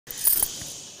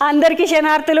అందరికీ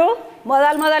శనార్థులు.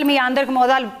 మొదలు మీ అందరికి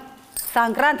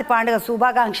సంక్రాంతి పండుగ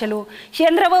శుభాకాంక్షలు.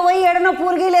 చంద్రబాబు ఏడనో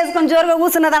పూరగీలు వేసుకొని జోరుగా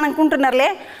కూర్చున్నదని అనుకుంటున్నారులే.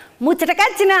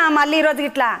 ముచ్చటకొచ్చిన మళ్ళీ ఈరోజు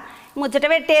ఇట్లా ముచ్చట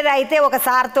పెట్టేది అయితే ఒక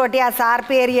సార్ తోటి, ఆ సార్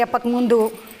పేరు చెప్పక ముందు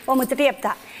ఓ ముచ్చట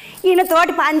చెప్తా. ఈయన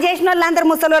తోటి పని చేసిన వాళ్ళు అందరు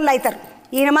ముసలి వాళ్ళు అవుతారు.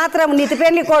 ఈయన మాత్రం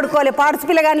నితిపెళ్ళి కొడుకోలే, పాడుసు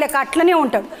పిల్లగాని లెక్క అట్లనే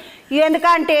ఉంటాడు.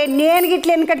 ఎందుకంటే నేను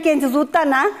గిట్ల వెనకటికి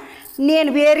చూస్తానా, నేను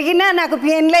పెరిగినా నాకు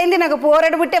పెళ్ళైంది, నాకు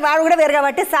పోరడు పుట్టే వాడు కూడా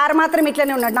పెరగబట్టే సార్ మాత్రం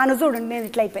ఇట్లనే ఉన్నాడు. నన్ను చూడండి, నేను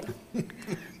ఇట్లా అయిపోయినా.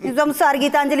 నిజం సార్,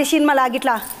 గీతాంజలి సినిమాలా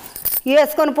గిట్లా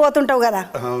వేసుకొని పోతుంటావు కదా,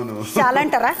 చాలా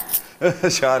అంటారా?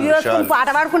 వేసుకొని పాట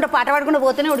పాడుకుంటూ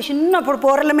పోతూనే వాడు చిన్నప్పుడు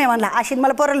పోరలు మేమల్లా ఆ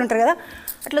సినిమాల పోరలు ఉంటారు కదా,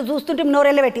 అట్లా చూస్తుంటే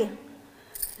నోరెళ్ళ పెట్టి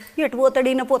ఎటు పోతాడు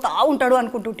ఈయన పోతా ఉంటాడు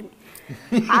అనుకుంటుంటే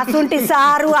అసంటి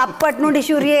సారు అప్పటి నుండి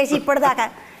షూర్ చేసి ఇప్పటిదాకా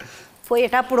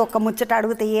పోయేటప్పుడు ఒక్క ముచ్చట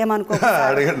అడిగితే ఏమనుకో,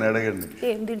 అడగండి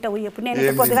ఏం తింటావు ఎప్పుడు?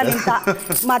 నేను పొద్దుగా ఇంత,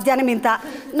 మధ్యాహ్నం ఇంత,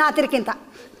 రాత్రికి ఇంత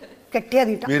గట్టిగా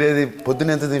తింటా. మీరేది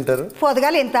పొద్దున ఎంత తింటారు?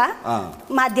 పొద్దుగాల ఇంత,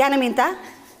 మధ్యాహ్నం ఇంత,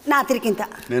 రాత్రికి ఇంత.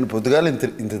 నేను పొద్దుగాల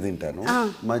ఇంత తింటాను,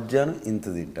 మధ్యాహ్నం ఇంత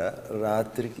తింటా,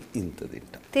 రాత్రికి ఇంత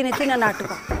తింటా. తినట్టుగా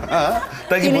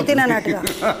తినట్టుగా.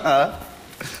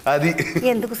 అది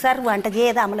ఎందుకు సార్ వంట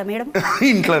చేయదా అమల మేడం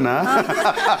ఇంట్లోనా?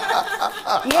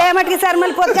 ఏమటికి సార్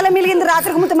మళ్ళీ పొద్దుగల మిలిగింది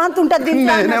రాత్రికి ముందు మంత్ ఉంటుంది,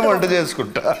 వంట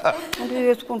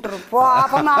చేసుకుంటారు.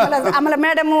 పాపం అమల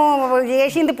మేడము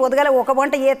చేసింది పొద్దుగల ఒక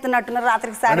వంట చేస్తున్నట్టున్నారు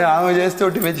రాత్రికి. సార్ ఆమె చేస్తే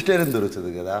ఒకటి వెజిటేరియన్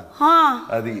దొరుకుతుంది కదా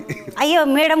అది. అయ్యో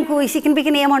మేడంకు చికెన్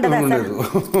పికెన్ ఏముండదు సార్.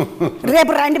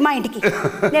 రేపు రండి మా ఇంటికి,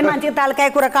 నేను మంచిగా తలకాయ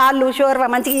కూర, కాళ్ళు, షోర్వా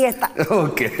మంచిగా చేస్తా.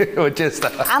 ఓకే వచ్చేస్తా.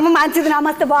 అమ్మ మంచిది,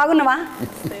 నమస్తే. బాగున్నావా?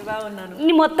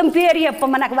 నీ మొత్తం పేరు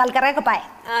చెప్పమ్మా, నాకు వాళ్ళకి రాకపాయ.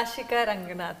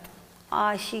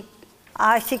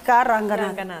 ఆశిక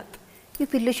రంగనాథ్. ఈ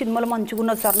పిల్ల సినిమాలో మంచిగా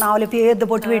ఉన్నది సార్, నావలి పెద్ద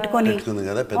బొట్టు పెట్టుకొని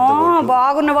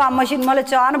బాగున్నావు అమ్మ. సినిమాలో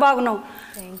చాలా బాగున్నావు.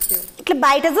 ఇట్లా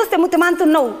బయట చూస్తే ముత్తమంత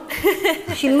ఉన్నావు,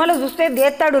 సినిమాలో చూస్తే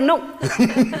దేత్తాడు ఉన్నావు.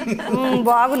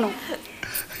 బాగున్నావు.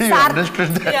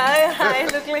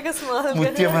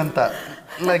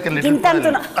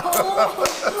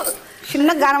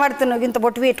 చిన్నగా కనబడుతున్నావు, ఇంత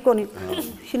బొట్టు పెట్టుకొని.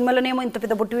 సినిమాలోనేమో ఇంత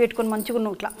పెద్ద బొట్టు పెట్టుకొని మంచిగా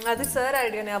ఉన్నావు. ఇట్లా అది సార్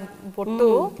ఐడియా.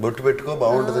 బొట్టు పెట్టుకో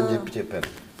బాగుంటుందని చెప్పారు.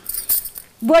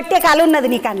 బొట్టే కాలు ఉన్నది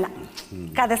నీ కళ్ళ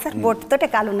కదా సార్, బొట్టుతోటే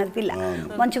కాలు ఉన్నది పిల్ల.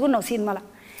 మంచిగా ఉన్నావు సినిమాలో.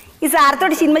 ఈ సార్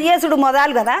తోటి సినిమా చేసుడు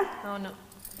మొదలు కదా,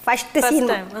 ఫస్ట్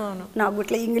సినిమా. నాకు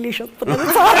ఇట్లా ఇంగ్లీష్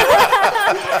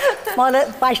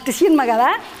ఫస్ట్ సినిమా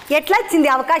కదా, ఎట్లా వచ్చింది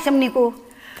అవకాశం నీకు?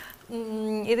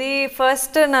 ఇది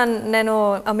ఫస్ట్ నేను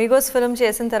అమిగోస్ ఫిల్మ్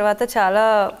చేసిన తర్వాత చాలా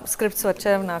స్క్రిప్ట్స్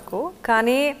వచ్చాయి నాకు,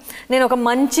 కానీ నేను ఒక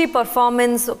మంచి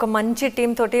పర్ఫార్మెన్స్, ఒక మంచి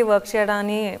టీమ్ తోటి వర్క్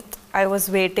చేయడానికి ఐ వాజ్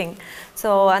వెయిటింగ్.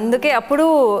 సో అందుకే అప్పుడు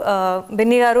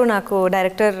బిన్ని గారు నాకు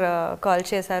డైరెక్టర్ కాల్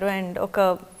చేశారు అండ్ ఒక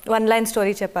 1 లైన్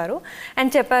స్టోరీ చెప్పారు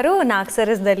అండ్ చెప్పారు Nag sir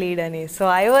is the lead అని. So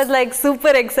I was like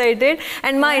super excited.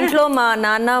 And మా ఇంట్లో మా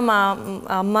నాన్న, మా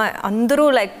అమ్మ అందరూ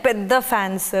లైక్ పెద్ద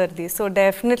fans సార్ది. So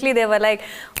definitely they were like,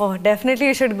 oh definitely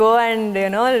you should go and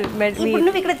you know మెట్ మీ.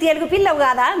 నువ్వు ఇక్కడ తెలుగు పిల్లవు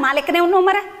కదా, మా లెక్కనే ఉన్నావు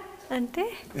మరా? అంటే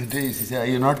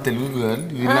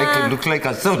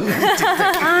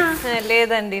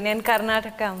లేదండి, నేను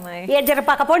కర్ణాటక అమ్మాయి. ఏ జర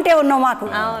పక్క పొంటే ఉన్నావు మాకు.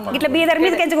 ఇట్లా బీదర్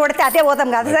మీద కెంచి కొడితే అదే పోతాం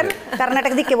కదా సార్,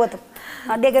 కర్ణాటక దిక్కే పోతాం.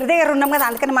 దగ్గర ఉన్నాం కదా,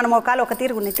 అందుకని మన మొక్కలు ఒక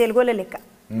తీరు ఉన్నాయి, తెలుగులో లెక్క.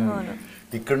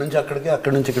 ఇక్కడ నుంచి అక్కడికి,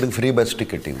 అక్కడ నుంచి ఇక్కడికి ఫ్రీ బస్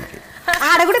టికెట్.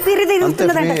 ఆడ కూడా ఫ్రీ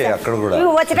తీసుకున్నదంట.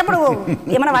 వచ్చేటప్పుడు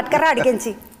ఏమైనా పట్టుకరా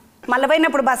అడిగించి, మళ్ళీ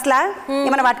పోయినప్పుడు బస్లా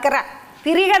ఏమైనా పట్టుకరా,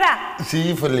 ఫ్రీ కదా. See,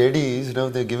 for ladies, now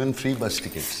they're given free bus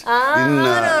tickets in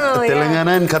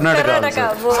Telangana and Karnataka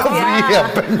also. So free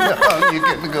up and down, you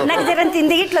can go. నాకు జర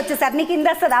హిందీ ఇట్లా వచ్చే సార్, నీకు హిందీ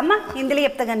వస్తుందా అమ్మ? హిందీలో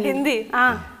చెప్తా కానీ. హిందీ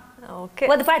ఓకే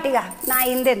వదిపాటిగా నా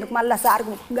హిందీ ఎందుకు మళ్ళీ సార్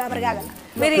గాబరి కాగల.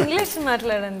 మీరు ఇంగ్లీష్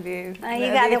మాట్లాడండి,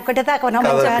 ఇక అది ఒక్కటే తాకు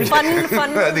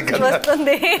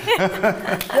వస్తుంది.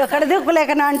 ఎక్కడ దిక్కు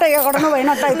లేకనా అంటే ఎక్కడనో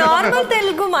పోయినట్టు. నార్మల్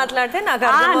తెలుగు మాట్లాడితే నాకు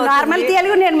నార్మల్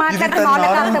తెలుగు నేను మాట్లాడితే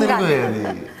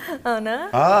అవునా?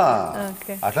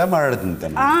 అట్లా మాట్లాడుతుంది,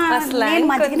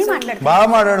 బాగా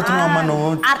మాట్లాడుతున్నావు నువ్వు.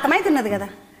 అర్థమవుతున్నది కదా,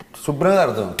 శుభ్రంగా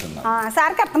అర్థమవుతుంది.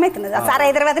 సార్కి అర్థమవుతున్నది. సార్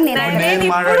హైదరాబాద్, నేను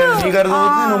మాట్లాడేది నీకు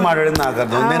అర్థమవుతుంది, నువ్వు మాట్లాడేది నాకు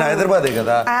అర్థం. నేను హైదరాబాదే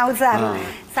కదా. అవును సార్.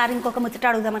 సార్ ఇంకొక ముచ్చట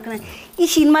అడుగుదాం అనుకున్నాను. ఈ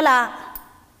సినిమాలో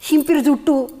సింపిరి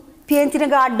జుట్టు పేంచిన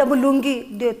అడ్డము లుంగి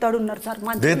దేత్తాడు ఉన్నారు సార్.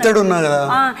 దేత్తాడు ఉన్నా కదా.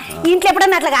 ఇంట్లో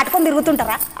ఎప్పుడన్నా అట్లా కట్టుకొని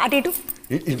తిరుగుతుంటారా అటు ఇటు?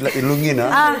 ఇట్లా లుంగినా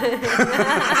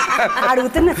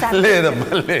అడుగుతున్నా సార్. లేదమ్మా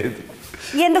లేదు.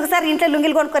 ఎందుకు సార్ ఇంట్లో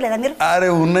లుంగిలు కొనుక్కోలేదా మీరు? అరే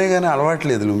ఉన్నాయి కానీ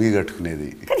అలవాట్లేదు లుంగి కట్టుకునేది.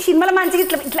 కానీ సినిమాలో మంచిగా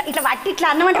ఇట్లా ఇట్లా ఇట్లా వట్టి ఇట్లా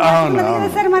అన్నమాట.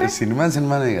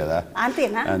 సినిమానే కదా.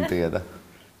 అంతేనా? అంతే కదా.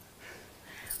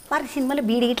 మరి సినిమాలో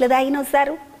బీడి ఇట్లా తాగినావు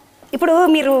సార్. ఇప్పుడు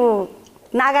మీరు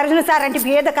నాగార్జున సార్ అంటే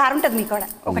పేద కారు ఉంటుంది మీకు కూడా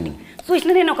ఒకటి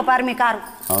చూసిన, నేను ఒక పారు మీ కారు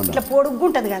ఇట్లా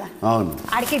పొడుగ్గుంటుంది కదా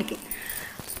ఆడికిడికి.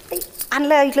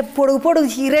 అందులో ఇట్లా పొడుగు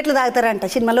సిగరెట్లు తాగుతారంట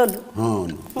సినిమాలో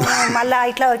మళ్ళా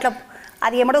ఇట్లా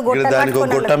అది ఏమో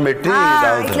గొట్టం పెట్టి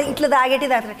ఇట్లా తాగేటి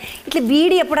తాగుతారు. ఇట్లా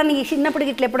బీడి ఎప్పుడన్నా చిన్నప్పుడు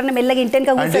ఇట్లా ఎప్పుడన్నా మెల్లగా ఇంటెనక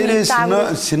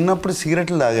చిన్నప్పుడు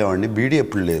సిగరెట్లు తాగేవాడిని, బీడీ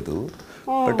ఎప్పుడు లేదు.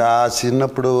 బట్ ఆ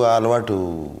చిన్నప్పుడు అలవాటు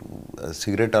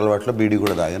సిగరెట్ అలవాట్లో బీడీ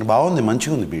కూడా తాగాను. బాగుంది,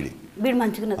 మంచిగా ఉంది బీడీ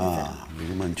మంచిగా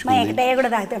మా ఎక్కడయ్య కూడా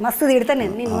తాగుతా మస్తు తిడతా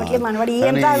నేను నోట్లే మనవాడు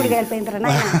ఏం తాగుడు కలిపోయింటారా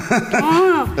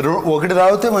ఒకటి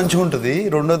తాగితే మంచిగా ఉంటుంది,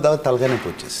 రెండోది తాగితే తలకాయ నొప్పి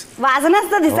వచ్చేసి వాసన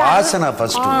వస్తుంది. వాసన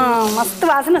ఫస్ట్ మస్తు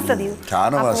వాసన వస్తుంది.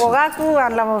 పొగాకు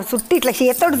అట్లా చుట్టి ఇట్లా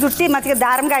చేత్తోడు చుట్టి మంచిగా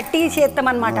దారం కట్టి చేస్తాం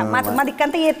అనమాట. మా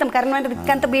దిక్కంతా చేస్తాం, కరెంట్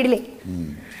దిక్కంతా బీడిలే.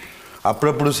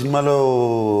 అప్పుడప్పుడు సినిమాలో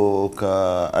ఒక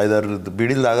 5-6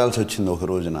 బీడీలు తాగాల్సి వచ్చింది ఒక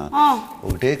రోజున.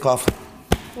 ఒకటే కాఫీ.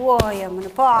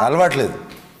 అలవాట్లేదు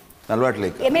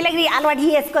ఎమ్మెల్యేకి అలవాటు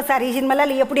చేసుకో సార్. ఈ సినిమాలో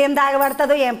ఎప్పుడు ఏం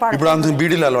తాగబడుతుందో ఏం పాడు. ఇప్పుడు అంత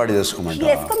బీడీలు అలవాటు చేసుకో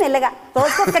మెల్లగా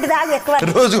రోజుకొక్కటి తాగు, ఎక్కువ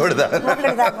రోజు కూడా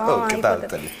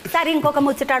సార్. ఇంకొక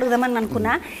ముచ్చట అడుగుదామని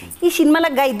అనుకున్నా. ఈ సినిమాలో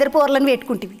 2 పోర్లను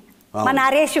పెట్టుకుంటేవి. మా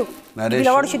నరేష్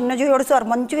పిల్లవాడు చిన్న చూడు సార్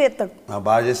మంచిగా చేస్తాడు,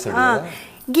 బాగా చేస్తాడు.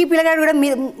 ఈ పిల్లగాడు కూడా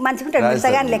మంచిగా ఉంటాడు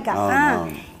మిగతాగాని లెక్క.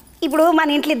 ఇప్పుడు మన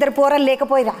ఇంట్లో 2 పోరలు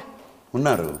లేకపోయిరా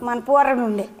ఉన్నారు, మన పోరడు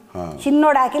ఉండే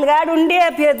చిన్నోడు అఖిల్గాడు ఉండే,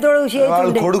 పెద్దోడు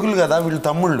కొడుకులు కదా వీళ్ళు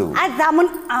తమ్ముళ్ళు. అది తమ్ముడు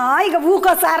ఇక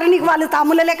ఊకోసారి నీకు వాళ్ళు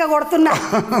తమ్ముళ్ళ లెక్క కొడుతున్నా.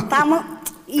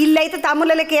 ఇల్లు అయితే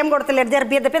తమ్ముళ్ళ లెక్క ఏం కొడతలేడు, జర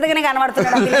పెద్దగానే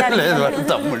కనబడుతున్నాడు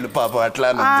తమ్ముళ్ళు పాప. అట్లా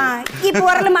ఈ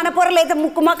పోరలు మన పోరలు అయితే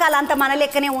ముక్కు మొక్కలు అంతా మన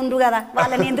లెక్కనే ఉండు కదా,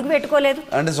 వాళ్ళని ఎందుకు పెట్టుకోలేదు?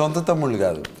 అంటే సొంత తమ్ముళ్ళు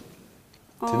కాదు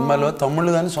సినిమాలో,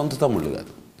 తమ్ముళ్ళు కానీ సొంత తమ్ముళ్ళు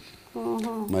కాదు.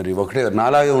 మరి ఒకటే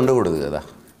నాలాగే ఉండకూడదు కదా.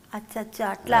 అచ్చా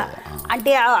అట్లా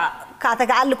అంటే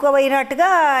కథగా అల్లుకోపోయినట్టుగా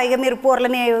ఇక మీరు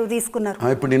పూర్లనే తీసుకున్నారు.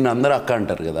 ఇప్పుడు నిన్ను అందరూ అక్క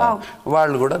అంటారు కదా,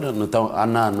 వాళ్ళు కూడా నన్ను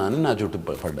అన్న అని నా చుట్టూ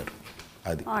పడ్డారు.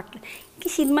 అది అట్లా ఈ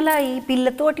సినిమాలో ఈ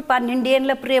పిల్లతోటి 12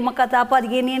 ఏళ్ళ ప్రేమ కథ,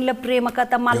 15 ఏళ్ళ ప్రేమ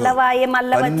కథ, మల్లవాయే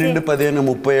మల్ల 12, 15,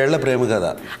 30 ఏళ్ల ప్రేమ కథ.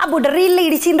 ఆ బుడ్డరీళ్ళు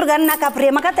ఇడిచిండ్రు కానీ నాకు ఆ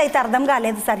ప్రేమ కథ అయితే అర్థం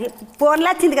కాలేదు సరే. ఫోన్లో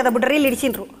వచ్చింది కదా బుడ్డరీళ్ళు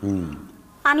ఇడిచిండ్రు.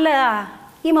 అందులో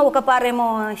ఈమె ఒక పారేమో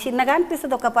చిన్నగా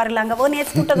అనిపిస్తుంది, ఒక పారి లంగవో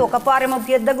నేర్చుకుంటుంది, ఒక పారేమో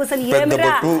పెద్ద కూర్చొని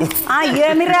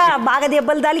ఏమిరా బాగా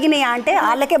దెబ్బలు తగిలినాయా అంటే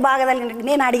వాళ్ళకే బాగా తగిలినాయి.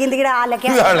 నేను అడిగింది కూడా వాళ్ళకే.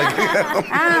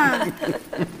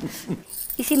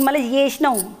 ఈ సినిమాలో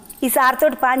చేసినావు, ఈ సార్తో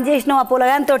పని చేసినావు, ఆ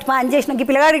పులగానితో పని చేసినావు. ఈ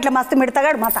పిల్లగాడు ఇట్లా మస్తు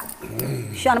మిడతాగాడు మాత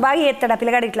బాగా చేస్తాడు. ఆ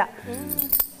పిల్లగాడు ఇట్లా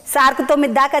సార్కు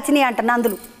 9 దాకా వచ్చినాయి అంట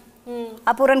నందులు,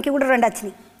 ఆ పూరానికి కూడా 2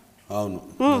 వచ్చినాయి. అవును,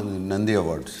 Nandi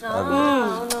awards,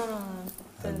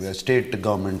 state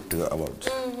government awards.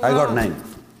 I got 9.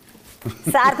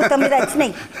 సార్కు 9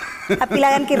 వచ్చినాయి, ఆ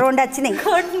పిల్లగానికి 2 వచ్చినాయి.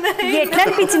 ఎట్లా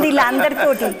అనిపించింది ఇలా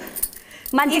అందరితోటి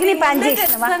మంచిగా పని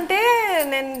చేసిన అంటే?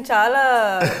 నేను చాలా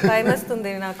టైం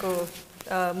వస్తుంది నాకు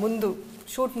ముందు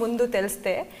షూట్ ముందు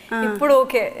తెలిస్తే. ఇప్పుడు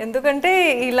ఓకే, ఎందుకంటే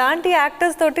ఇలాంటి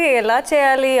యాక్టర్స్ తోటి ఎలా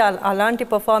చేయాలి, అలాంటి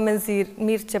పర్ఫార్మెన్స్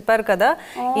మీరు చెప్పారు కదా,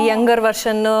 ఈ యంగర్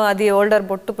వర్షన్ అది ఓల్డర్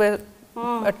బొట్టు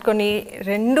పట్టుకొని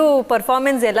 2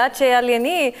 పర్ఫార్మెన్స్ ఎలా చేయాలి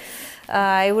అని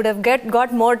I would have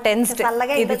got more tensed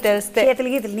ఇది తెలిస్తే.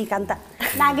 చేతులు గీతులు నీకంతా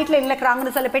నాకు ఇట్లా ఇళ్ళకి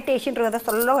రాంగులు చల్ల పెట్టి వేసిండ్రు కదా,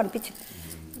 సొల్లో అనిపించింది.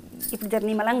 ఇప్పుడు జర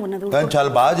నిమలంగా ఉన్నది. చాలా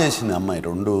బాగా చేసింది అమ్మాయి,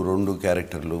 2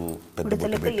 క్యారెక్టర్లు పెద్ద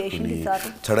పెట్టుకుని.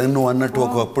 సడన్ నువ్వు అన్నట్టు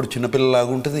ఒకప్పుడు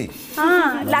చిన్నపిల్లలాగా ఉంటుంది,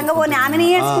 లంగపోని ఆమెని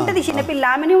వేసుకుంటుంది, చిన్నపిల్ల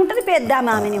ఆమెని ఉంటుంది, పెద్ద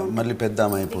ఆమెని ఉంటుంది, మళ్ళీ పెద్ద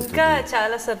ఆమె అయిపోతుంది. ఇంకా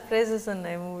చాలా సర్ప్రైజెస్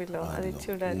ఉన్నాయి మూవీలో, అది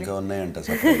చూడాలి. ఇంకా ఉన్నాయంట.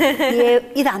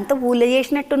 ఇది అంతా ఊళ్ళో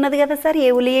చేసినట్టున్నది కదా సార్. ఏ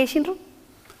ఊళ్ళో చేసిండ్రు?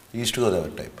 East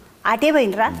Godavari type. అటే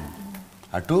పోయినరా?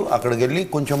 అటు అక్కడికి వెళ్ళి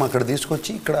కొంచెం అక్కడ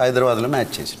తీసుకొచ్చి ఇక్కడ హైదరాబాద్లో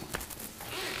మ్యాచ్ చేసినాం.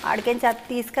 ఆడికెంచి అది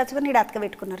తీసుకొచ్చుకొని ఇక్కడ అతక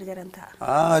పెట్టుకున్నారు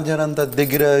జరంతా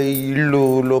దగ్గర ఇల్లు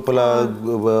లోపల,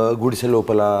 గుడిసె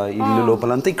లోపల, ఇల్లు లోపల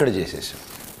అంతా ఇక్కడ చేసేసాం.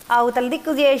 అవతల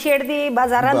దిక్కు చేసేది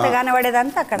బజార్ అంతా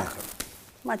కనబడేదంతా అక్కడ.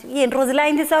 ఎన్ని రోజులు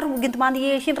అయింది సార్ ఇంతమంది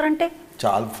చేసిండ్రంటే?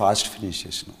 చాలా ఫాస్ట్ ఫినిష్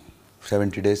చేసినాం.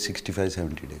 70 days,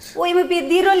 65-70 days. ఓ ఈమె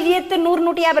పెద్ద రోజులు చేస్తే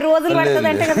 100-150 రోజులు పడుతుంది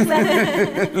అంటే కదా సార్?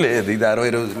 లేదు, ఇది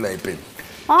 60 రోజుల్లో అయిపోయింది.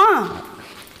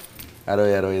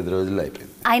 60-65 రోజుల్లో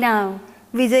అయిపోయింది. ఆయన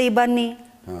విజయ్ బన్నీ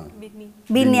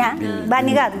బిన్యా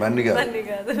బన్నీ కాదు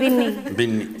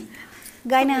బిన్ని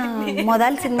ఆయన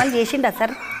మొదలు సినిమాలు చేసిండా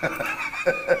సార్?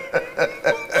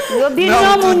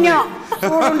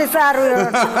 చూడండి సార్,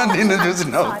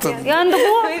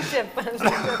 ఎందుకు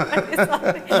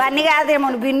బన్నీ కాదేమో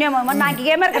బిన్నేమో నాకు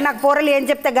ఏమో, నాకు పోరలు ఏం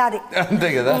చెప్తే కాదు. అంతే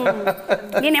కదా.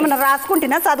 నేనేమన్నా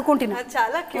రాసుకుంటున్నా చదువుకుంటున్నా.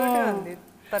 చాలా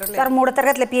సార్ 3వ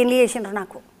తరగతిలో పెళ్లి చేసిండ్రు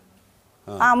నాకు.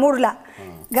 3లా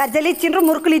గర్జలు ఇచ్చిండ్రు,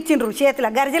 మురుకులు ఇచ్చిండ్రు చేతిలో.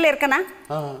 గర్జలు ఎరకనా?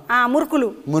 మురుకులు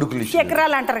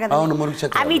చక్రాలు అంటారు కదా,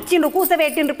 అవి ఇచ్చిండ్రు,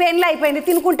 కూసబెట్టిండ్రు. పెన్లు అయిపోయింది,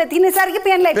 తినేసరికి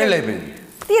పెన్లు అయిపోయింది,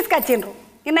 తీసుకొచ్చిండ్రు.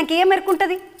 నాకు ఏం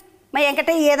ఎరుకుంటుంది మా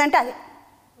వెంకటయ్య ఏదంటే అది.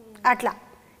 అట్లా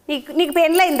నీకు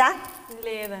పెన్లు అయిందా?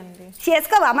 లేదండి.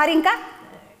 చేసుకోవా మరి?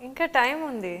 ఇంకా టైం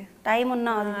ఉంది. టైం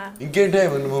ఉన్నా ఇంకేంటి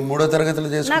మూడో తరగతిలో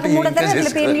నాకు 3వ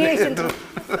తరగతిలో పెళ్లి చేసిండ్రు.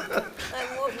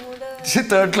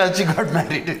 3rd class she got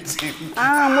married.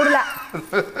 3లా.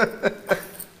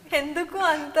 ఎందుకు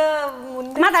అంత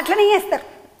ముందు? మాది అట్లనే చేస్తారు.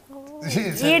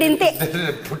 ఈడింతే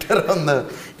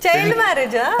చైల్డ్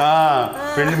మ్యారేజా?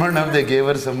 పెళ్లి మండపం they gave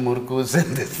her some ముర్కుస్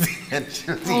and this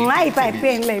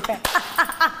అయిపోయింది.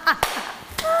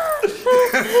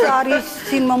 సారీ,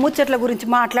 సినిమా ముచ్చట్ల గురించి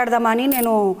మాట్లాడదామని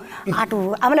నేను అటు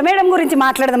అమల మేడం గురించి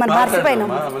మాట్లాడదామని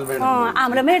మర్చిపోయినాం.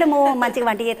 అమల మేడము మంచిగా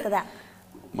వంట చేస్తుందా?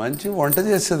 మంచి వంట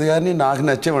చేస్తుంది కానీ నాకు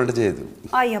నచ్చే వంట చేయదు.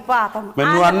 అయ్యో పాపం.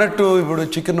 నువ్వు అన్నట్టు ఇప్పుడు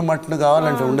చికెన్ మటన్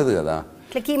కావాలంటే ఉండదు కదా.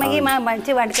 ఇట్లా కీమ గీమ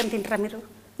మంచిగా వండుకొని తింటారా మీరు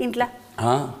ఇంట్లో?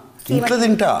 ఇంట్లో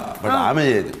తింటా, బట్ ఆమె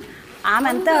చేయదు. ఆమె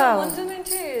అంతా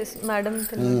మేడం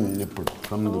ఇప్పుడు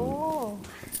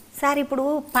సార్ ఇప్పుడు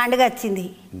పండుగ వచ్చింది,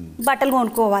 బట్టలు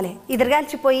కొనుక్కోవాలి. ఇద్దరు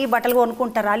కలిసిపోయి బట్టలు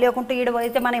కొనుక్కుంటారా? లేకుంటే ఈడ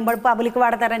పోయితే మనం ఎంబడి పబ్లిక్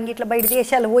వాడతారని ఇట్లా బయట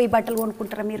దేశాలు పోయి బట్టలు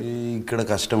కొనుక్కుంటారా మీరు? ఇక్కడ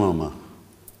కష్టమమ్మా,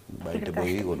 బయట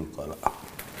పోయి కొనుక్కోవాలి.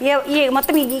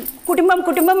 మొత్తం ఈ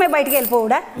కుటుంబమే బయటకు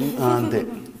వెళ్ళిపోవుడా? అంతే.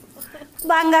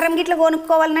 బంగారం గిట్లా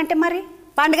కొనుక్కోవాలంటే మరి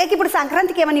పండుగకి ఇప్పుడు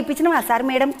సంక్రాంతికి ఏమైనా ఇప్పించినావా సార్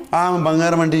మేడం? ఆమె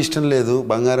బంగారం అంటే ఇష్టం లేదు.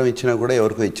 బంగారం ఇచ్చినా కూడా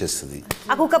ఎవరికో ఇచ్చేస్తుంది.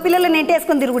 ఆ కుక్క పిల్లలు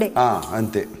నెంటేసుకొని తిరుగుడే.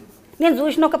 అంతే. నేను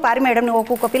చూసిన ఒక పారి మేడం, నువ్వు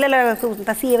ఒక్కొక్క పిల్లలకు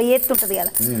సేవ ఎత్తుంటుంది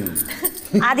కదా,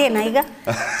 అదేనా ఇక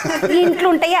ఇంట్లో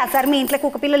ఉంటాయా సార్? మీ ఇంట్లో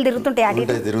కుక్క పిల్లలు తిరుగుతుంటాయి?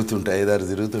 తిరుగుతుంటాయి, 5-6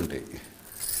 తిరుగుతుంటాయి.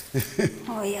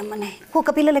 ఓయమ్మనే కుక్క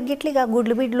పిల్లలకి గిట్లిగా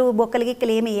గుడ్లు బిడ్లు బొక్కలు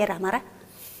గిక్కలు ఏమి వేయరా మరా?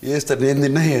 వేస్తారు, నేను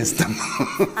తిన్నా వేస్తాను.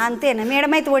 అంతేనా?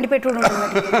 మేడం అయితే వండి పెట్టుడు.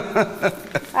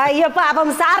 అయ్యో పాపం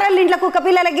సారాళ్ళు ఇంట్లో కుక్క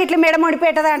పిల్లలకి గిట్ల మేడం వండి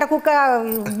పెట్టదంట. కుక్క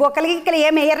బొక్కలు గిక్కలు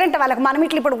ఏమి వేయరంట వాళ్ళకి. మనం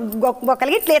ఇట్లా ఇప్పుడు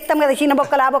బొక్కలు గిట్ల వేస్తాం కదా, చిన్న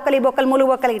బొక్కలు, ఆ బొక్కలు, ఈ బొక్కలు, ములుగు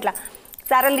బొక్కలు ఇట్లా.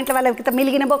 సారాళ్ళు ఇంట్లో వాళ్ళకి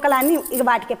మిలిగిన బొక్కలు అన్నీ ఇక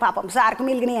వాటికే పాపం సార్కు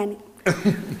మిలిగినాయి అని.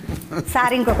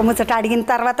 సార్ ఇంకొక ముచ్చట అడిగిన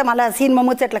తర్వాత మళ్ళీ సినిమా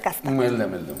ముచ్చట్లకు వస్తాం.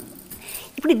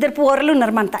 ఇప్పుడు 2 పోరలు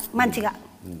ఉన్నారు మనత మంచిగా.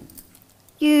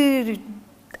 ఈ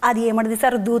అది ఏమడిది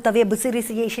సార్, దూత వెబ్ సిరీస్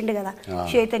చేసిండు కదా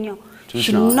చైతన్యం,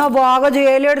 చిన్న బాగా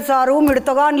చేయలేడు సారు,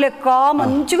 మిడతగా లెక్క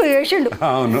మంచిగా చేసిండు.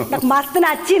 నాకు మస్తు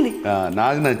నచ్చింది.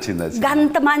 నాకు నచ్చింది.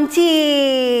 అంత మంచి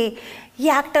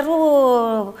యాక్టరు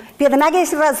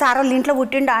పెదనాగేశ్వరరావు సారోళ్ళు ఇంట్లో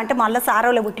పుట్టిండా అంటే మళ్ళీ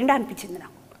సారోలో పుట్టిండా అనిపించింది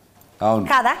నాకు.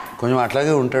 కాదా? కొంచెం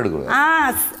అట్లాగే ఉంటాడు కూడా.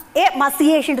 మస్తు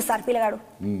చేసిండు సార్ పిల్లగాడు,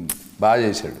 బాగా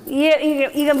చేశాడు.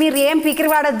 ఇక మీరు ఏం పికిరి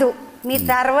వాడద్దు, మీ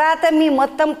తర్వాత మీ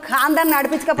మొత్తం ఖాందాన్ని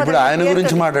నడిపించకపోతే. ఆయన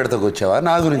గురించి మాట్లాడతాకు వచ్చావా?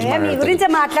 నా గురించి మీ గురించే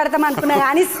మాట్లాడతాం అనుకున్నా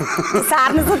కానీ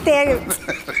సార్ను చూస్తే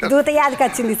దూత యాదికి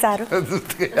వచ్చింది సారు.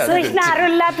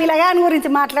 చూసినారుల్లా పిల్లగాని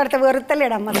గురించి మాట్లాడితే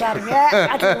వరుతలేడమ్మ సార్.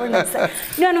 అట్లా ఉండదు సార్.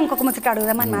 నేను ఇంకొక ముచ్చట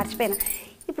అడుగుదామని మర్చిపోయినా.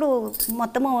 ఇప్పుడు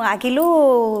మొత్తము అఖిలు,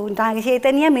 నాగ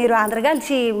చైతన్య, మీరు అందరు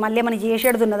కలిసి మళ్ళీ ఏమైనా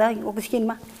చేసేది ఉన్నదా? ఒక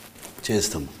సినిమా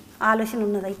చేస్తాం ఆలోచన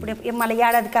ఉన్నదా? ఇప్పుడు మళ్ళీ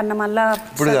ఏడాది కన్నా మళ్ళీ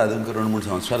ఇప్పుడు కాదు, ఇంకా 2-3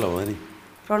 సంవత్సరాలు అవ్వాలి.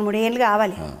 2-3 ఏళ్ళు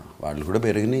కావాలి. వాళ్ళు కూడా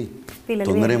పెరిగినాయి,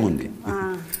 పిల్లలు.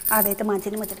 అదైతే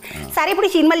మంచిది ముచ్చట. సరే ఇప్పుడు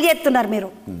సినిమాలు చేస్తున్నారు మీరు,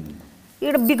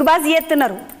 ఇక్కడ బిగ్ బాస్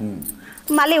చేస్తున్నారు,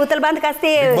 మళ్ళీ ఉత్తల బంద్కి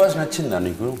వస్తే నచ్చిందా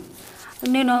నీకు?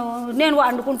 నేను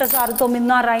వండుకుంటా సార్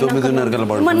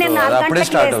 9:30 నేను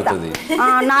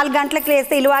 4 గంటలకు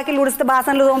లేస్తే ఇల్లు వాకిలు ఉడిస్తే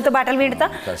బాసనలు తోమితే బట్టలు విండుతా,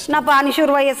 నా పాని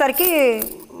షురు అయ్యేసరికి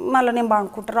మళ్ళీ నేను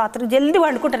వండుకుంటా. రాత్రి జల్దీ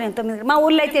వండుకుంటా నేను 9. మా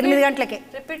ఊళ్ళో అయితే 8 గంటలకే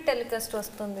రిపీట్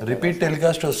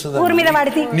టెలికాస్ట్ వస్తుంది. ఊరి మీద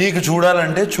పడితే నీకు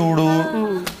చూడాలంటే చూడు,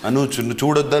 నువ్వు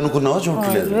చూడొద్దు అనుకున్నావా?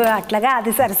 చూడలేదు. అట్లాగా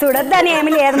అది సరే, చూడొద్దని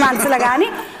ఏమి లేదు మనసులో, కానీ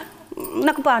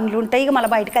నాకు పనులు ఉంటాయి, ఇక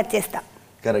మళ్ళీ బయటకు వచ్చేస్తా.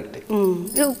 కరెక్ట్.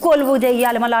 కొలువు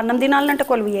చేయాలి, మళ్ళీ అన్నం తినాలంటే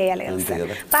కొలువు చేయాలి,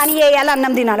 పని చేయాలి,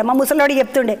 అన్నం తినాలి. మా ముసలోడు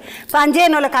చెప్తుండే, పని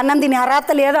చేయని వాళ్ళకి అన్నం తిని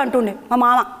అర్హత లేదు అంటుండే మా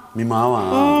మామ. మీ మామ?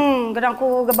 నాకు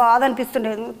బాధ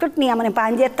అనిపిస్తుండే, నీ అమ్మ నేను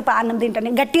పని చేస్తా అన్నం తింటాను,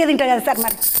 నేను గట్టిగా తింటా కదా సార్.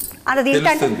 మరి అంత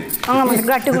తింటా అంటే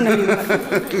గట్టిగా ఉన్నది,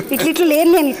 ఇట్లా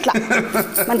లేని నేను ఇట్లా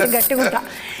మంచిగా గట్టిగా ఉంటా.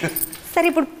 సరే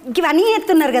ఇప్పుడు ఇవన్నీ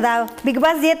చేస్తున్నారు కదా, బిగ్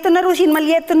బాస్ చేస్తున్నారు, సినిమాలు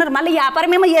చేస్తున్నారు, మళ్ళీ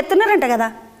వ్యాపారం ఏమో చేస్తున్నారంట కదా,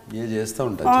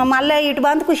 మళ్ళీ ఇటు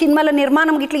బందుకు సినిమాల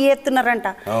నిర్మాణం ఇట్లా చేస్తున్నారంట.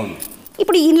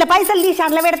 ఇప్పుడు ఇంట్లో పైసలు తీసి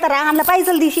అందులో పెడతారా, అందులో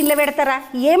పైసలు తీసి ఇంట్లో పెడతారా,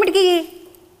 ఏమిటికి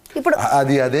ఇప్పుడు?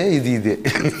 అదే ఇది ఇదే.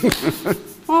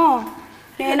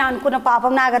 నేను అనుకున్న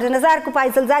పాపం నాగార్జున సార్కు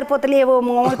పైసలు సరిపోతలేవో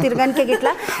మోమూలు తిరగనికే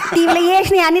ఇట్లా టీవీలో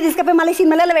వేసినవి అన్నీ తీసుకుపోయి మళ్ళీ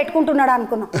సినిమాలలో పెట్టుకుంటున్నాడు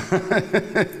అనుకున్నాం.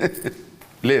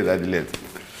 లేదు, అది లేదు.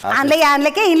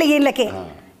 అందులోకే ఇళ్ళకే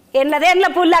ఎండ్లదే ఎండ్ల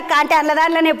పుల్లక్క అంటే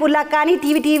అందులోనే పుల్లక్క అని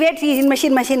టీవీ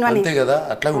సినిమా అంతే కదా,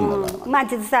 అట్లా ఉండాలి.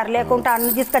 మంచిది సార్, లేకుంటే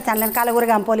అన్నం తీసుకొచ్చి అందులో కాలగూర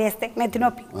గంపోలు వేస్తే మెత్తి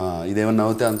నొప్పి. ఇదేమన్నా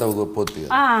అవుతే అంతా పోతుంది.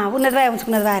 ఉన్నది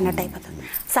ఉంచుకున్నది అన్నట్టు అయిపోతుంది.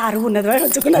 సారు ఉన్నది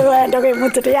ఉంచుకున్నది అంటే ఒక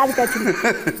ముచ్చట యాదికి వచ్చింది.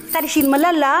 సరే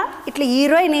సినిమాలల్లో ఇట్లా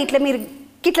హీరోయిన్ ఇట్లా మీరు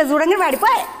ఇట్లా చూడంగా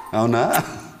పడిపోయాయి. అవునా?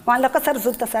 వాళ్ళు ఒక్కసారి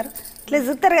చూస్తా సార్ ఇట్లా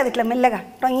చూస్తారు కదా ఇట్లా మెల్లగా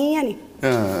టొయ్యి అని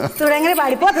చూడంగానే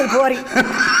పడిపోతుంది పోరి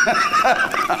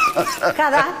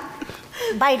కదా.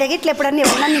 బయటకి ఇట్లా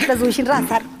ఎప్పుడన్నా ఇట్లా చూసిండ్రా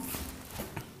సార్?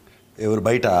 ఎవరు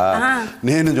బయట?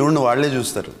 నేను చూడండి, వాళ్ళే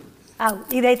చూస్తారు.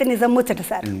 ఇదైతే నిజం ముచ్చట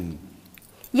సార్.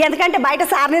 ఎందుకంటే బయట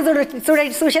సార్నే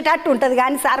చూసేటట్టు ఉంటుంది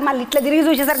కానీ సార్ మళ్ళీ ఇట్లా తిరిగి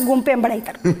చూసేసరికి గుంపు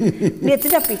ఎంబడవుతారు. నెచ్చి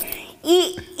చెప్పి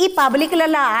ఈ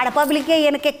పబ్లిక్లలో ఆడ పబ్లికే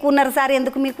వెనక ఎక్కువ ఉన్నారు సార్,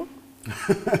 ఎందుకు మీకు?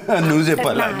 నువ్వు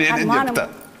చెప్పాలా?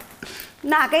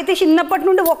 నాకైతే చిన్నప్పటి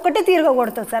నుండి ఒక్కటే తీరుగా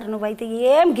కొడతావు సార్. నువ్వైతే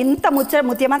ఏం గింత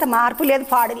ముత్యమంత మార్పు లేదు,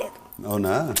 పాడు లేదు.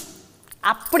 అవునా?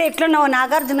 అప్పుడు ఎట్లున్నావు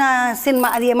నాగార్జున సినిమా,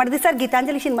 అది ఏమడిది సార్,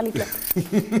 గీతాంజలి సినిమాలు ఇట్లా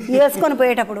వేసుకొని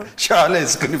పోయేటప్పుడు చాలా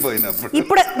వేసుకొని పోయినప్పుడు.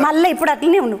 ఇప్పుడు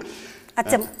అట్లనే ఉన్నావు.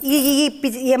 అచ్చం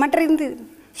ఏమంటారు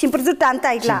సింపురు జుట్టు అంతా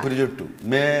ఇట్లా జుట్టు,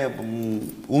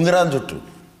 ఉంగరాల జుట్టు.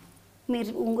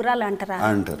 మీరు ఉంగురాలు అంటారా?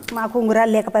 అంటారు. మాకు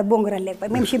ఉంగురాలు లేకపోయి బొంగురాలు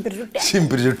లేకపోయి మేము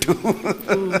సింపురు జుట్టు.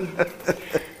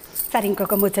 సరే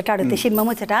ఇంకొక ముచ్చట అడిగితే సినిమా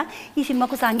ముచ్చట. ఈ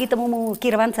సినిమాకు సంగీతము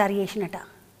కిరవాన్ సార్ చేసినట.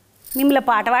 మిమ్మల్ని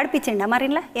పాట పాడిపించండి మరి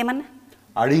ఇలా ఏమన్నా?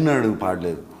 అడిగినాడు,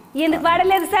 పాడలేదు. ఎందుకు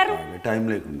పాడలేదు సార్? టైం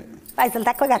లేకుండే, పైసలు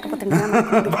తక్కువ కాకపోతుండే.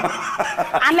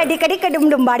 అందులో డిక్క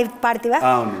డుమ్ పాడుతావా?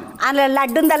 అందులో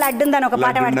లడ్డుందా అని ఒక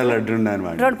పాట పాడు.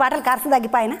 2 పాటలు ఖర్చు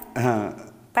తగ్గిపోయినా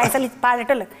పైసలు ఇచ్చి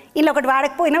పాడేటోళ్ళు. ఇలా ఒకటి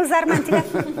పాడకపోయినావు సార్ మంచిగా.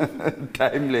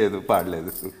 టైం లేదు,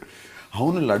 పాడలేదు.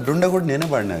 అవును, లడ్డుండ కూడా నేనే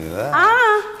పాడినా కదా.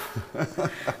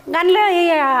 దానిలో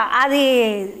అది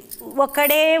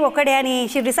ఒక్కడే అని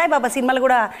షిర్డి సాయిబాబా సినిమాలు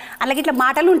కూడా అలాగే ఇట్లా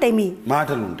మాటలు ఉంటాయి.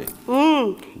 మాటలు ఉంటాయి.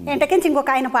 ఎంటకించి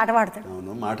ఇంకొక ఆయన పాట పాడతాడు.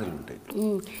 అవును, మాటలు ఉంటాయి.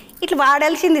 ఇట్లా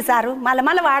వాడాల్సింది సారు,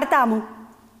 మళ్ళీ వాడతాము.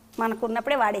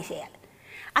 మనకున్నప్పుడే వాడేసేయాలి.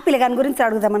 ఆ పిల్లగాని గురించి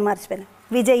అడుగుదామని మర్చిపోయినా.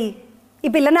 విజయ్ ఈ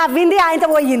పిల్లని అవ్వింది, ఆయనతో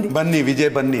పోయింది. బన్నీ,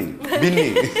 విజయ్ బన్నీ.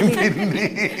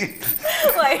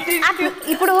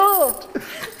 ఇప్పుడు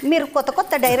మీరు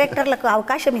కొత్త డైరెక్టర్లకు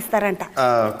అవకాశం ఇస్తారంట.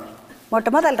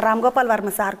 మొట్టమొదటి రామ్ గోపాల్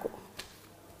వర్మ సార్కు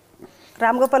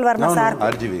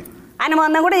ఆయన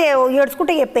మొన్న కూడా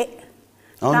ఏడ్చుకుంటే చెప్పే,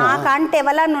 నాకంటే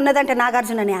ఎవరన్నా ఉన్నదంటే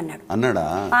నాగార్జుననే అన్నాడా.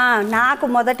 నాకు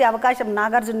మొదటి అవకాశం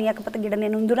నాగార్జున ఇవ్వకపోతే గిడ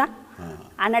నేను ఉందురా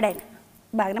అన్నాడు. ఆయన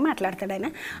బాగానే మాట్లాడతాడు. ఆయన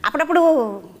అప్పుడప్పుడు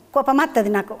కోపం వస్తుంది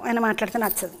నాకు, ఆయన మాట్లాడితే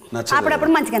నచ్చదు.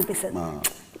 అప్పుడప్పుడు మంచిగా అనిపిస్తుంది.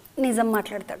 నిజం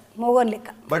మాట్లాడతాడు మోగోన్ లెక్క.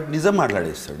 బట్ నిజం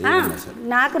మాట్లాడేస్తాడు.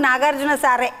 నాకు నాగార్జున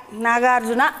సారే,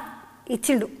 నాగార్జున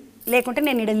ఇచ్చిండు, లేకుంటే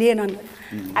నేను ఇక్కడ లేను అన్నాడు.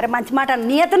 అరే మంచి మాట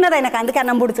నియతున్నది ఆయనకు, అందుకే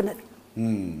అన్నం పుడుతున్నది.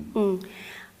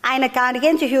 ఆయన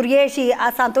కానికేంచి హురియేసి ఆ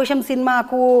సంతోషం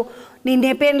సినిమాకు,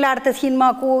 నిన్నే పెండ్లాడితే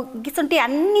సినిమాకు గిసుంటే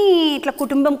అన్నీ ఇట్లా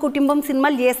కుటుంబం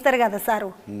సినిమాలు చేస్తారు కదా సారు.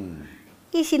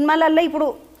 ఈ సినిమాలలో ఇప్పుడు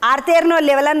ఆర్తేరిన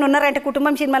వాళ్ళు ఎవరన్నా ఉన్నారంటే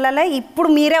కుటుంబం సినిమాలలో ఇప్పుడు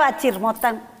మీరే వచ్చిర్రు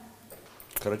మొత్తం.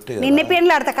 నిన్నే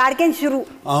పెండ్లాడతా కాడికేంచి చురు.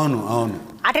 అవును,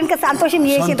 అటెనక సంతోషం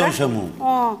చేసిండ్రా,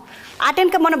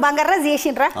 అటెనక మొన్న బంగారాజు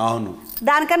చేసిండ్రా,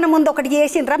 దానికన్నా ముందు ఒకటి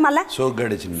చేసిండ్రా, మళ్ళా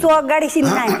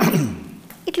సోగ్గాడిసింది ఆయన.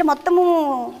 ఇట్లా మొత్తము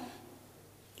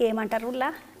ఏమంటారు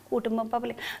కుటుంబం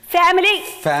పబ్లిక్ ఫ్యామిలీ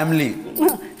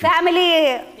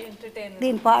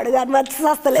దీని పాడుగా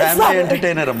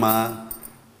ఎంటర్టైనర్ అమ్మా.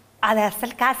 అది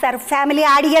అసలు కాదు సార్,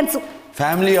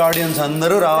 ఫ్యామిలీ ఆడియన్స్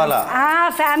అందరూ రావాలా.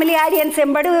 ఫ్యామిలీ ఆడియన్స్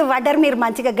ఎంబడి పడ్డారు మీరు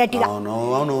మంచిగా గట్టిగా.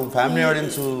 అవును, ఫ్యామిలీ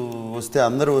ఆడియన్స్ వస్తే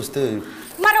అందరూ వస్తే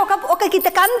మరి ఒక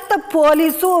కితకంత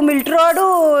పోలీసు మిలిటరోడు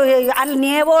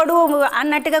నేవోడు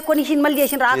అన్నట్టుగా కొన్ని సినిమాలు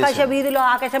చేసిండ్రు. ఆకాశ వీధిలో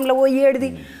ఆకాశంలో పోయేడిది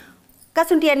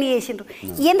కసుంటి అన్నీ చేసిండ్రు.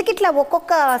 ఎందుకు ఇట్లా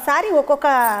ఒక్కొక్కసారి ఒక్కొక్క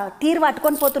తీరు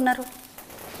పట్టుకొని పోతున్నారు?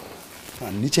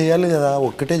 అన్ని చేయాలి కదా,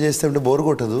 ఒక్కటే చేస్తే బోర్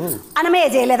కొట్టదు. అన్నమయ్య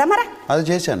చేయలేదా? మరి అది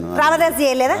చేశాను. రామదాసు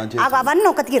చేయలేదా? అవన్నీ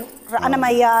ఒక తీరు.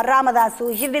 అన్నమయ్య, రామదాసు,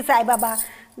 షిర్డి సాయిబాబా,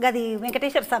 గది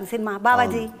వెంకటేశ్వర స్వామి సినిమా,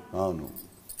 బాబాజీ,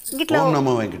 గిట్లా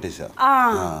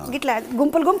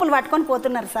గుంపులు పట్టుకొని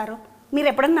పోతున్నారు సారు. మీరు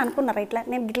ఎప్పుడన్నా అనుకున్నారా ఇట్లా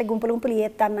నేను గిట్లా గుంపులు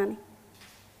చేస్తానని?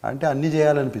 అంటే అన్ని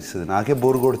చేయాలనిపిస్తుంది. నాకే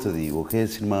బోర్ కొడుతుంది, ఒకే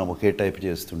సినిమా ఒకే టైప్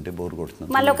చేస్తుంటే బోర్ కొడుతుంది.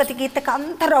 మళ్ళీ ఒక గీతకు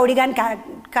అంత రౌడీ కానీ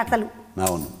కథలు.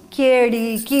 అవును, కేడి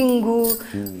కింగు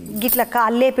గిట్లా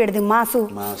కాళ్ళే పెడిది మాసు.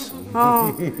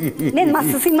 నేను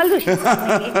మస్తు సినిమాలు చూసి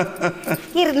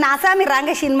నాసామి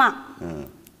రంగ సినిమా,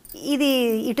 ఇది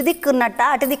ఇటు దిక్కున్నట్ట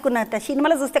అటు దిక్కున్నట్ట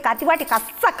సినిమాలో చూస్తే కత్తివాటి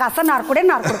కస నరకుడే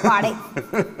పాడే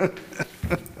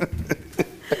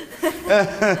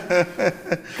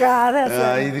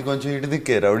ఇది కొంచెం ఇటు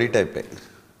దిక్కే రౌడీ టైపే.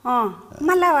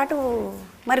 మళ్ళా వాటు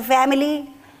మరి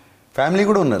ఫ్యామిలీ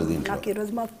కూడా ఉన్నారు దీంట్లో. నాకు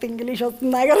ఈరోజు మస్తు ఇంగ్లీష్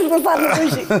వస్తుంది.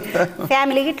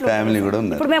 ఫ్యామిలీ కూడా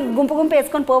ఉన్నారు. ఇప్పుడు మేము గుంపు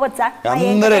వేసుకొని పోవచ్చా?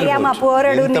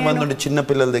 చిన్న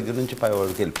పిల్లల దగ్గర నుంచి పై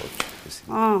వాళ్ళకి వెళ్ళిపోవచ్చు.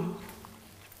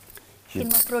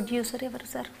 సినిమా ప్రొడ్యూసర్ ఎవరు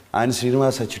సార్? ఆయన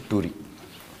శ్రీనివాస చిట్టూరి.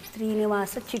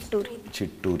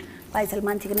 పైసలు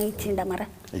మంచిగానే ఇచ్చిండా? మరి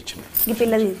ఇచ్చిన ఈ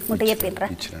పిల్లలు ముట్ట చెప్పిండ్రా?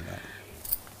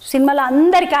 సినిమాలో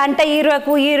అందరికి అంటే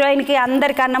హీరోకు హీరోయిన్కి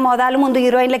అందరికన్నా మొదలు ముందు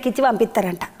హీరోయిన్లకి ఇచ్చి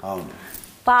పంపిస్తారంట.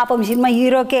 పాపం సినిమా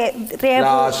హీరోకే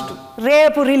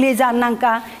రేపు రిలీజ్ అన్నాక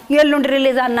ఎల్లుండి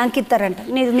రిలీజ్ అన్నాక ఇస్తారంట.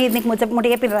 నీకు ముట్ట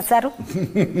చెప్పినరా సారు?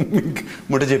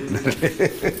 ముట్ట చెప్పినారు.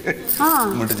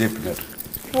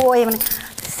 ఏమన్నా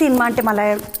సినిమా అంటే మళ్ళీ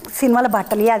సినిమాల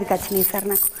బట్టలు అది వచ్చినాయి సార్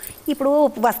నాకు. ఇప్పుడు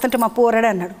వస్తుంటే మా పోరాడు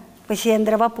అన్నాడు,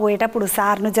 చంద్రవ్వ పోయేటప్పుడు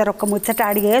సార్ను జరొక్క ముచ్చట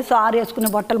అడిగే, సార్ వేసుకునే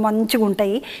బట్టలు మంచిగా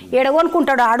ఉంటాయి,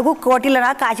 ఎడగొనుకుంటాడు అడుగు కోటిలనా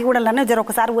కాచిగూడలన్నా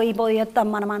జరొకసారి పోయేస్తాం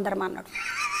మనం అందరం అన్నాడు.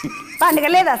 పండుగ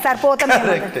లేదా సార్ పోతాం.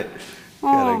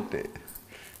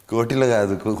 కోటిలో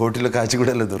కాదు, కోటిలో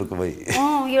కాచిగూడలో దొరకబోయి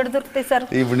ఏడు దొరుకుతాయి సార్.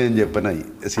 ఇప్పుడు నేను చెప్పను.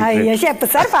 అయ్యో చెప్పు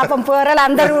సార్, పాపం పోరాలు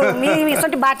అందరూ మీ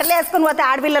ఇటువంటి బట్టలు వేసుకొని పోతే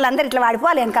ఆడపిల్లలు అందరు ఇట్లా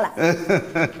వాడిపోవాలి వెనకాల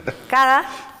కాదా?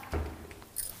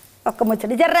 ఒక్క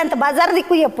ముచ్చట జర్రంత బజార్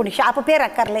దిక్కు ఎప్పుడు షాపు పేరు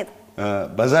అక్కర్లేదు.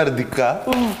 బజార్ దిక్క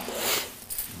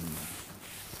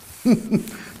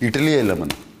ఇటలీ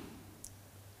వెళ్ళమని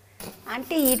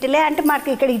అంటే ఇటలీ అంటే మాకు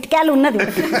ఇక్కడ ఇటుకాయలు ఉన్నది.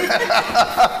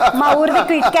 మా ఊరి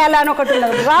దిక్కు ఇటుకాయలు అని ఒకటి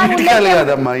ఉన్నది. ఇటుకాయలు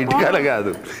కాదమ్మా, ఇటుకాయలు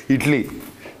కాదు, ఇటలీ.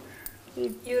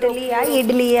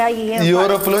 ఇడ్లీయా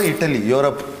యూరోప్లో ఇటలీ,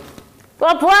 యూరోప్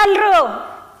పోలరు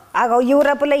అగో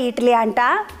యూరోప్లో ఇటలీ అంట.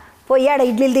 పోయాడ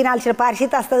ఇడ్లీలు తినాల్సిన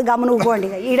పరిస్థితి వస్తుంది, గమను ఊకోండి.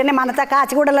 ఈడనే మనతో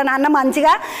కాచిగూడలో నాన్న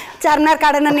మంచిగా చర్నార్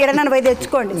కాడనన్ను ఈడనన్ను పోయి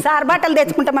తెచ్చుకోండి. సార్ బట్టలు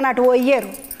తెచ్చుకుంటామని అటు పోయారు.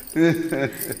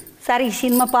 సరే ఈ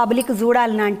సినిమా పబ్లిక్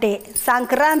చూడాలని అంటే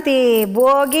సంక్రాంతి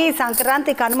భోగి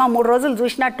సంక్రాంతి కనుమ 3 రోజులు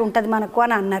చూసినట్టు ఉంటుంది మనకు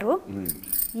అని అన్నారు.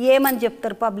 ఏమని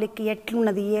చెప్తారు పబ్లిక్,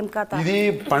 ఎట్లున్నది ఏం కథ? ఇది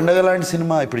పండగ లాంటి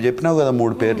సినిమా. ఇప్పుడు చెప్పినావు కదా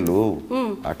 3 పేర్లు,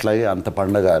 అట్లాగే అంత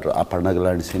పండగ. ఆ పండగ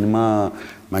లాంటి సినిమా,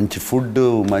 మంచి ఫుడ్,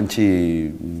 మంచి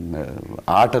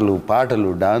ఆటలు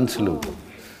పాటలు డాన్సులు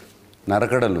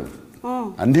నరకడలు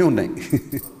అన్నీ ఉన్నాయి.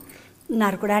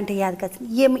 నరకుడు అంటే యాదకొచ్చింది.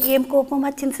 ఏం కోపం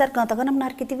వచ్చింది సార్ కొంతగానం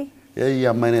నరికితివి? ఈ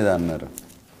అమ్మాయినేదా అన్నారు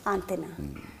అంతేనా?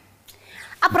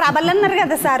 ఆ ప్రభలు అన్నారు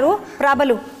కదా సారు,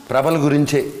 ప్రభల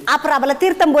గురించే. ఆ ప్రభల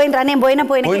తీర్థం పోయినరా? నేను పోయినా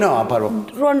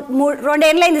 2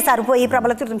 ఏళ్ళైంది సార్ పోయి.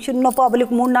 ప్రభల తీర్థం చిన్న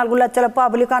పబ్లిక్ 3-4 లక్షల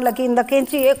పబ్లిక్, అందులో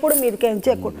కిందకేంచి ఎక్కుడు మీదకేంచి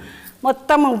ఎక్కుడు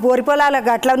మొత్తం బోరి పొలాల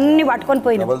గట్లన్నీ పట్టుకొని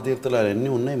పోయినా. ప్రభల తీర్థాలు అన్నీ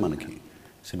ఉన్నాయి మనకి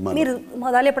సినిమా. మీరు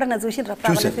మొదలు ఎప్పుడన్నా చూసినరా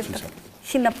ప్రభల తీర్థం?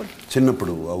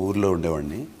 చిన్నప్పుడు ఆ ఊర్లో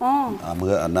ఉండేవాడిని.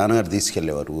 నాన్నగారు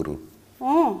తీసుకెళ్ళేవారు ఊరు.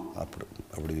 అప్పుడు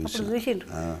చూసిండ్రు.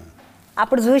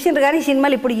 అప్పుడు చూసిండ్రు కానీ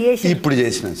సినిమాలు ఇప్పుడు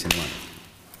చేసిన సినిమా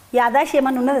యాదాశి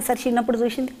ఏమన్నా ఉన్నదా సార్? చిన్నప్పుడు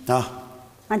చూసింది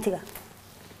మంచిగా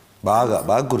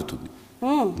బాగా గుర్తుంది.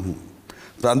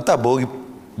 అంతా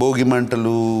భోగి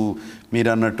మంటలు, మీరు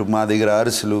అన్నట్టు మా దగ్గర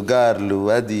అరిసెలు గారెలు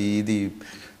అది ఇది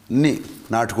అన్నీ.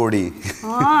 నాటుకోడి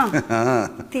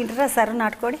తింటారా సార్?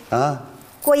 నాటుకోడి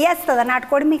కొయ్యేస్తుందా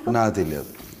నాటుకోడి మీకు? నాకు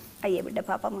తెలియదు. అయ్యే బిడ్డ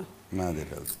పాపము, నాకు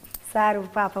తెలియదు సారు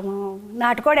పాపము.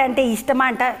 నాటుకోడి అంటే ఇష్టమా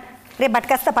అంట. రేపు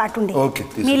బట్కస్తా పాటు ఉండి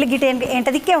నీళ్ళు గిట్ట ఎంట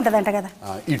దిక్కే ఉంటుందంట కదా,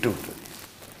 ఇటు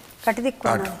కట్టి దిక్కు.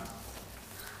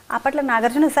 అప్పట్లో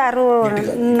నాగార్జున సారు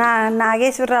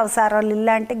నాగేశ్వరరావు సార్ వాళ్ళు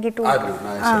ఇల్లు అంటే గిట్టు.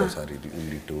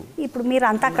 ఇప్పుడు మీరు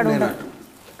అంతా అక్కడ ఉండరు,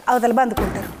 అవతల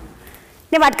బందుకుంటారు.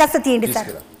 నేను బట్కస్తా తీయండి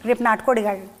సార్. రేపు నాటుకోడి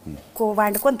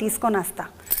వండుకొని తీసుకొని వస్తా.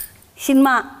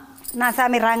 సినిమా నా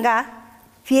సామి రంగా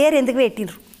పేరు ఎందుకు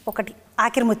పెట్టిండ్రు? ఒకటి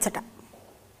ఆఖరి ముచ్చట.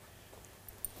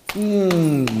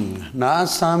 నా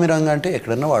సామి రంగా అంటే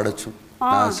ఎక్కడన్నా వాడచ్చు.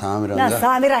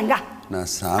 నా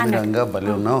సామి రంగా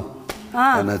భలే ఉన్నావు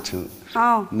అనొచ్చు.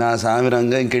 నా సామి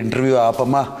రంగా ఇంకా ఇంటర్వ్యూ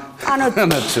ఆపమ్మా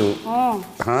అనొచ్చు.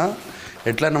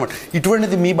 ఎట్లా అన్నమాట.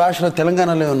 ఇటువంటిది మీ భాషలో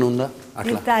తెలంగాణలో ఏమన్నా ఉందా?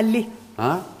 అట్లా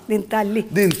దీని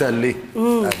తల్లి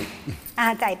అది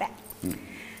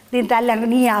దీని తల్లి అంటే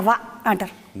నీ అవ్వ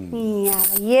అంటారు. నీ అవ్వ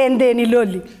ఏందే నీ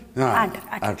లోల్లి అంటారు.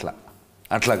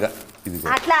 అట్లాగా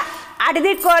అట్లా అటు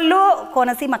దిక్కోళ్ళు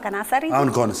కోనసీమ కనా సార్?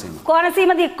 అవును,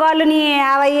 కోనసీమ దిక్కోళ్ళు నీ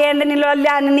అవ ఏంది నీ లోల్లి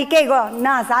అని నీకే ఇగో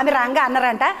నా సామి రంగా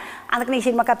అన్నారంట. అందుకు నీ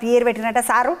సినిమాకి పేరు పెట్టినట్ట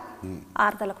సారు.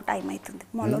 6 గంటలకు టైం అవుతుంది.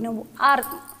 మళ్ళీ నువ్వు 6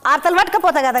 గంటలు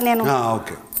పట్టుకపోతా కదా నేను.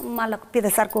 మళ్ళీ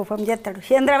పిదసారి కోపం చేస్తాడు.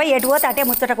 చంద్రవ్వ ఎటు పోతే అటే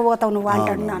ముచ్చటకు పోతావు నువ్వు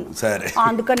అంటాడు నన్ను.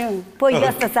 అందుకని పోయి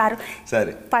వస్తా సారు.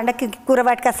 పండక్కి కూర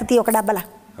పట్టుకొస్తా ఒక డబ్బలా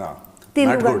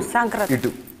తిను.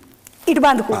 సంక్రాంతి ఇటు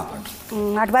బందుకు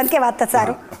అటు బందుకే వస్తా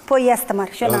సారు. పోయి వేస్తా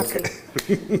మరి శనార్థులు.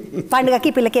 పండుగకి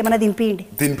పిల్లకి ఏమన్నా తినిపియండి,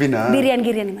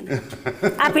 బిర్యానీ మన.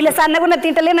 ఆ పిల్ల సన్నగున్న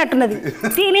తింటలేనట్టున్నది.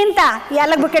 తినింత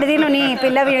ఎల్లకి బుక్కడి తిను నీ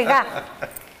పిల్లగా.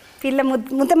 పిల్ల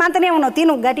ముంతమంతనే ఉన్నావు,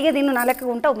 తిను గట్టిగా తిను, నా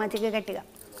లెక్క ఉంటావు మంచిగా గట్టిగా.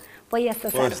 పోయి వస్తా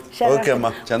సార్.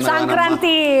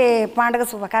 సంక్రాంతి పండుగ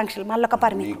శుభాకాంక్షలు. మళ్ళొక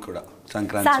పరిమి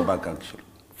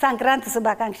సంక్రాంతి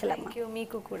శుభాకాంక్షలు అమ్మ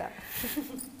మీకు కూడా.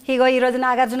 ఇగో ఈరోజు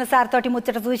నాగార్జున సార్ తోటి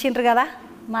ముచ్చట చూసిండ్రు కదా.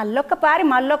 మళ్ళొక్క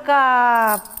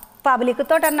పబ్లిక్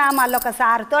తోటన్నా మళ్ళొక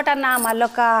సార్ తోటన్నా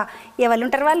మళ్ళొక ఎవరు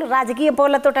ఉంటారు వాళ్ళు రాజకీయ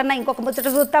పోళ్ళతోటన్నా ఇంకొక ముచ్చట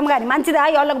చూస్తాం కానీ మంచిదా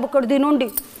ఎవరికి బుక్కడు తినుండి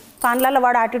పనులలో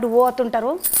వాడు అటు ఇటు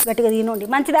పోతుంటారు గట్టిగా తినుండి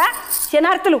మంచిదా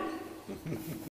శనార్థులు